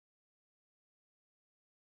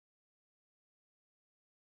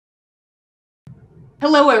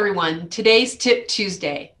Hello, everyone. Today's Tip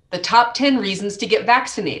Tuesday, the top 10 reasons to get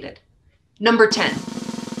vaccinated. Number 10.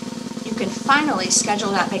 You can finally schedule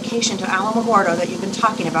that vacation to Alamogordo that you've been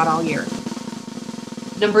talking about all year.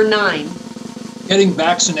 Number 9. Getting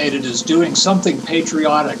vaccinated is doing something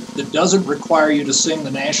patriotic that doesn't require you to sing the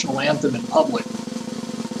national anthem in public.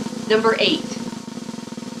 Number 8.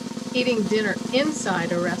 Eating dinner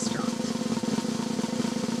inside a restaurant.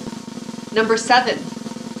 Number 7.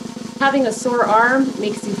 Having a sore arm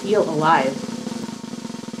makes you feel alive.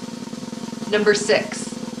 Number 6.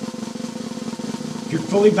 If you're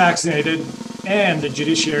fully vaccinated and the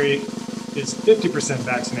Judiciary is 50%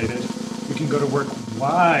 vaccinated, you can go to work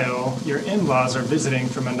while your in-laws are visiting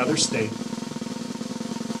from another state.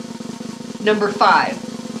 Number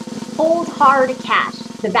 5. Hold hard cash.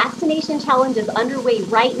 The vaccination challenge is underway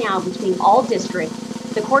right now between all districts,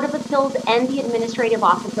 the Court of Appeals, and the Administrative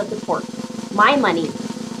Office of the Court. My money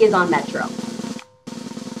is on Metro.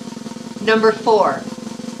 Number 4.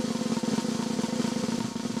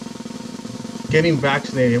 Getting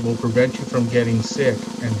vaccinated will prevent you from getting sick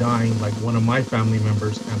and dying like one of my family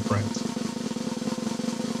members and friends.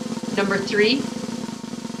 Number 3.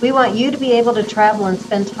 We want you to be able to travel and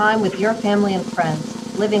spend time with your family and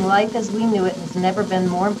friends. Living life as we knew it has never been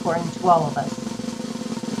more important to all of us.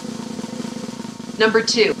 Number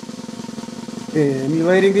 2.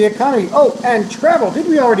 Stimulating the economy. Oh, and travel. Did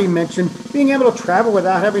we already mention being able to travel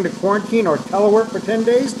without having to quarantine or telework for 10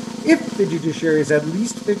 days? If the Judiciary is at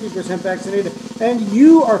least 50% vaccinated and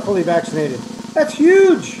you are fully vaccinated. That's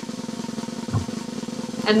huge.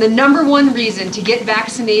 And the number 1 reason to get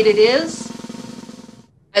vaccinated is?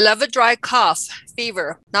 I love a dry cough,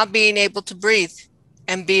 fever, not being able to breathe,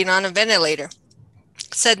 and being on a ventilator.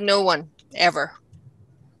 Said no one, ever.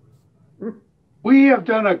 We have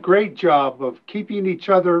done a great job of keeping each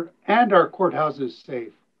other and our courthouses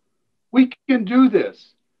safe. We can do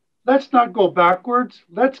this. Let's not go backwards.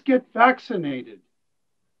 Let's get vaccinated.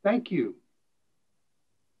 Thank you.